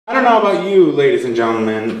I don't know about you, ladies and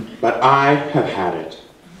gentlemen, but I have had it.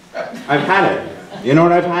 I've had it. You know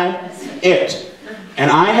what I've had? It.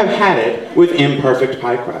 And I have had it with imperfect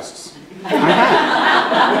pie crusts. I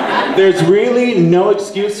have. There's really no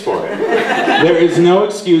excuse for it. There is no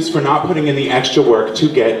excuse for not putting in the extra work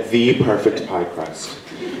to get the perfect pie crust.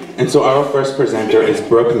 And so our first presenter is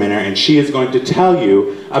Brook Minner, and she is going to tell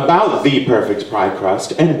you about the perfect pie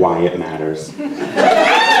crust and why it matters.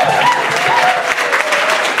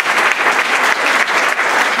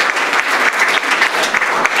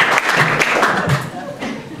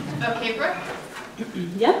 Okay, Brook?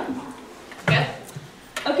 Yep. Good.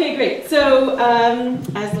 Okay, great. So,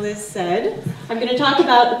 as Liz said, I'm going to talk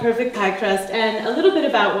about the perfect pie crust and a little bit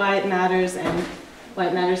about why it matters and why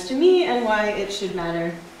it matters to me and why it should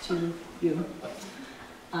matter to you.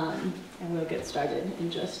 And we'll get started in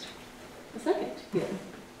just a second here.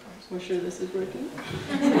 We're sure this is working.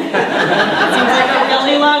 Seems like a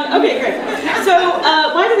really long. Okay, great. So,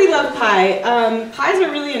 why do we love pie? Pies are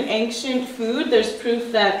really an ancient food. There's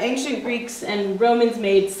proof that ancient Greeks and Romans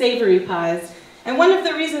made savory pies. And one of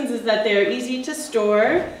the reasons is that they're easy to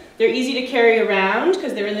store, they're easy to carry around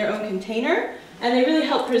because they're in their own container, and they really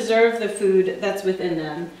help preserve the food that's within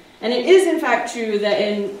them. And it is in fact true that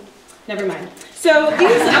never mind. So these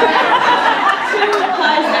are two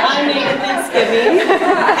pies that I made at Thanksgiving.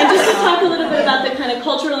 And just to talk a little bit about the kind of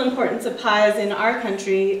cultural importance of pies in our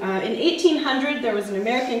country, in 1800 there was an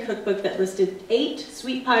American cookbook that listed 8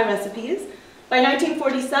 sweet pie recipes. By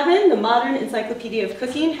 1947, the Modern Encyclopedia of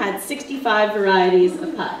Cooking had 65 varieties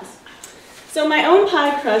of pies. So my own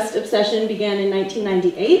pie crust obsession began in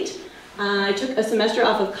 1998. I took a semester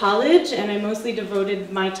off of college and I mostly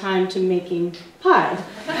devoted my time to making pie.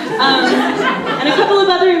 And a couple of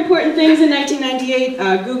other important things in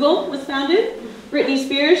 1998, Google was founded. Britney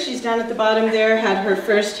Spears, she's down at the bottom there, had her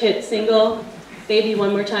first hit single, Baby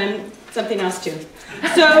One More Time, something else too.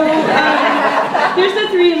 So here's the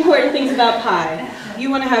 3 important things about pie. You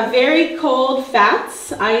want to have very cold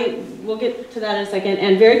fats, we'll get to that in a second,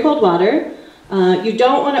 and very cold water. You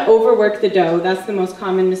don't want to overwork the dough. That's the most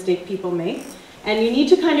common mistake people make. And you need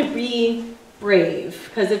to kind of be brave,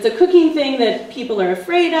 because it's a cooking thing that people are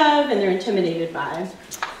afraid of and they're intimidated by.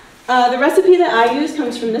 The recipe that I use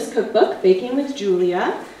comes from this cookbook, Baking with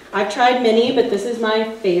Julia. I've tried many, but this is my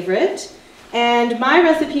favorite. And my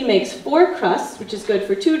recipe makes 4 crusts, which is good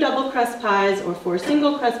for 2 double crust pies or 4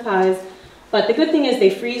 single crust pies. But the good thing is they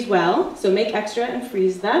freeze well, so make extra and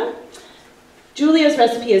freeze them. Julia's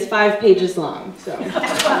recipe is 5 pages long, so. Okay,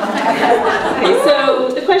 so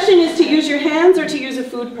the question is to use your hands or to use a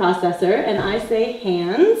food processor, and I say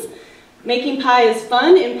hands. Making pie is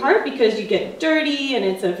fun in part because you get dirty and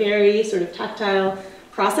it's a very sort of tactile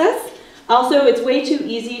process. Also, it's way too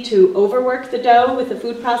easy to overwork the dough with the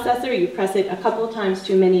food processor. You press it a couple times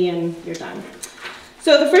too many and you're done.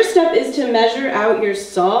 So the first step is to measure out your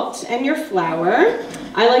salt and your flour.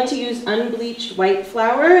 I like to use unbleached white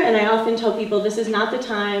flour, and I often tell people this is not the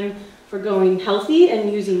time for going healthy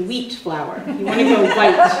and using wheat flour. You want to go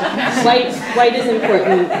white. White is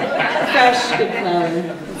important. Fresh, good flour.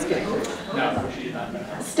 That's good.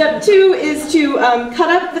 Step 2 is to cut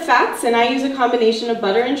up the fats, and I use a combination of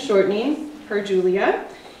butter and shortening, per Julia.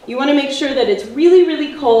 You want to make sure that it's really,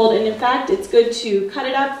 really cold, and in fact, it's good to cut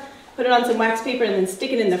it up, put it on some wax paper, and then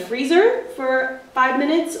stick it in the freezer for 5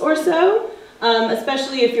 minutes or so,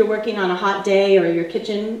 especially if you're working on a hot day or your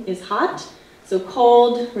kitchen is hot. So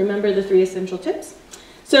cold, remember the 3 essential tips.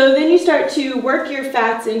 So then you start to work your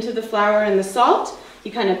fats into the flour and the salt.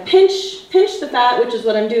 You kind of pinch the fat, which is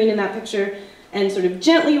what I'm doing in that picture, and sort of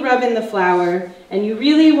gently rub in the flour, and you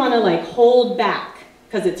really want to like hold back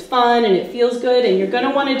because it's fun and it feels good, and you're going to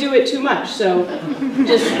want to do it too much, so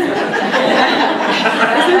just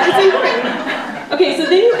it's important. Okay, so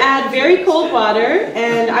then you add very cold water,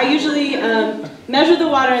 and I usually measure the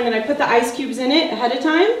water and then I put the ice cubes in it ahead of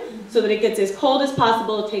time so that it gets as cold as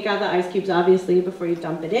possible. Take out the ice cubes obviously before you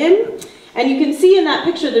dump it in. And you can see in that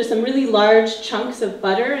picture there's some really large chunks of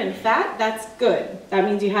butter and fat. That's good. That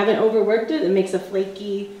means you haven't overworked it. It makes a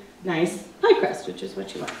flaky, nice pie crust, which is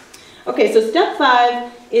what you want. Okay, so step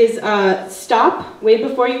 5 is stop way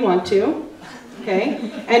before you want to. Okay,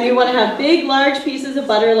 and you want to have big, large pieces of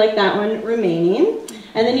butter like that one remaining.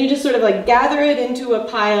 And then you just sort of like gather it into a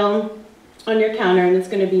pile on your counter, and it's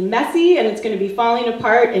going to be messy and it's going to be falling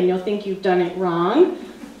apart, and you'll think you've done it wrong,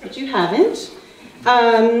 but you haven't.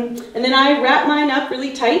 And then I wrap mine up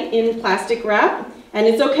really tight in plastic wrap, and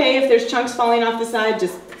it's okay if there's chunks falling off the side,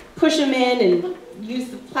 just push them in and use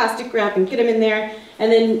the plastic wrap and get them in there,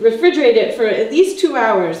 and then refrigerate it for at least 2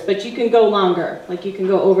 hours, but you can go longer, like you can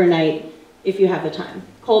go overnight if you have the time.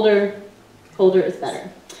 Colder is better.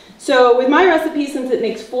 So with my recipe, since it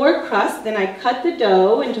makes 4 crusts, then I cut the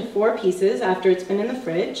dough into 4 pieces after it's been in the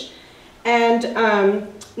fridge. And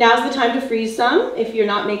now's the time to freeze some if you're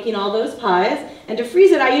not making all those pies. And to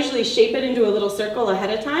freeze it, I usually shape it into a little circle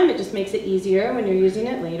ahead of time. It just makes it easier when you're using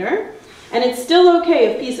it later. And it's still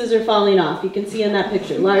okay if pieces are falling off. You can see in that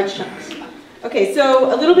picture, large chunks. Okay,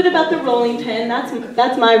 so a little bit about the rolling pin.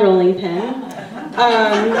 That's my rolling pin.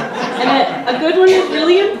 And a good one is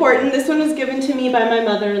really important. This one was given to me by my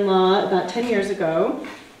mother-in-law about 10 years ago.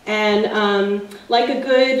 And like a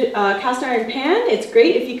good cast iron pan, it's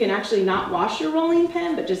great if you can actually not wash your rolling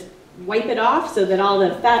pin, but just wipe it off so that all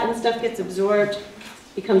the fat and stuff gets absorbed,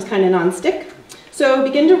 becomes kind of non-stick. So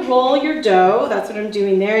begin to roll your dough. That's what I'm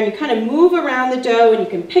doing there. And you kind of move around the dough and you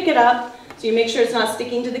can pick it up. So you make sure it's not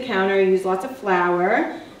sticking to the counter. You use lots of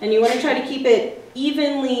flour. And you want to try to keep it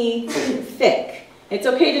evenly thick. It's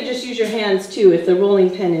okay to just use your hands too if the rolling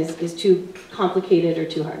pin is too complicated or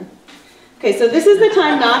too hard. Okay, so this is the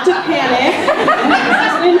time not to panic.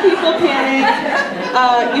 This is when people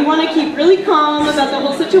panic. You want to keep really calm about the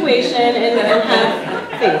whole situation and have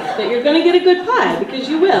faith that you're going to get a good pie, because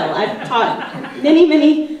you will. I've taught many,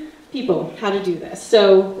 many people how to do this.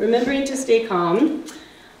 So remembering to stay calm.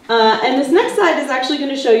 And this next slide is actually going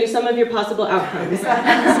to show you some of your possible outcomes,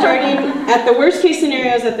 starting at the worst case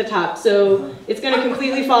scenarios at the top. So it's going to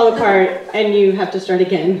completely fall apart and you have to start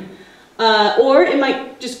again. Or it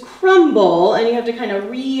might just crumble and you have to kind of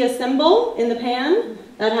reassemble in the pan.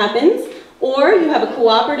 That happens. Or you have a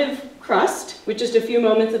cooperative crust, with just a few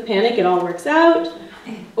moments of panic, it all works out.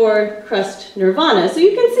 Or crust nirvana. So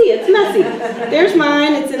you can see it's messy. There's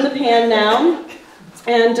mine, it's in the pan now.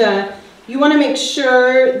 And you want to make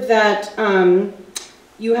sure that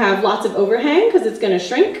you have lots of overhang, because it's going to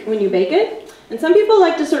shrink when you bake it. And some people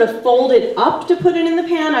like to sort of fold it up to put it in the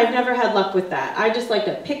pan. I've never had luck with that. I just like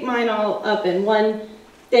to pick mine all up in one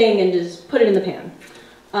thing and just put it in the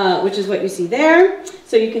pan, which is what you see there.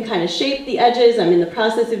 So you can kind of shape the edges. I'm in the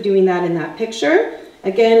process of doing that in that picture.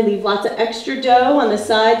 Again, leave lots of extra dough on the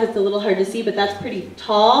side. That's a little hard to see, but that's pretty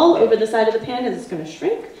tall over the side of the pan because it's going to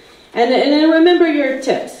shrink. And then remember your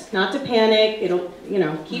tips, not to panic. It'll,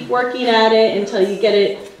 keep working at it until you get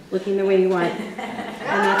it looking the way you want.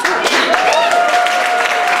 And that's it.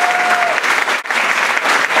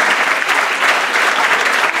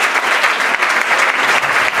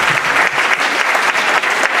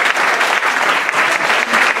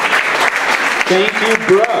 Thank you,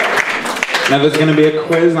 Brooke. Now there's going to be a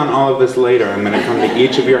quiz on all of this later. I'm going to come to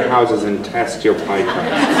each of your houses and test your pie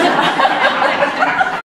crust.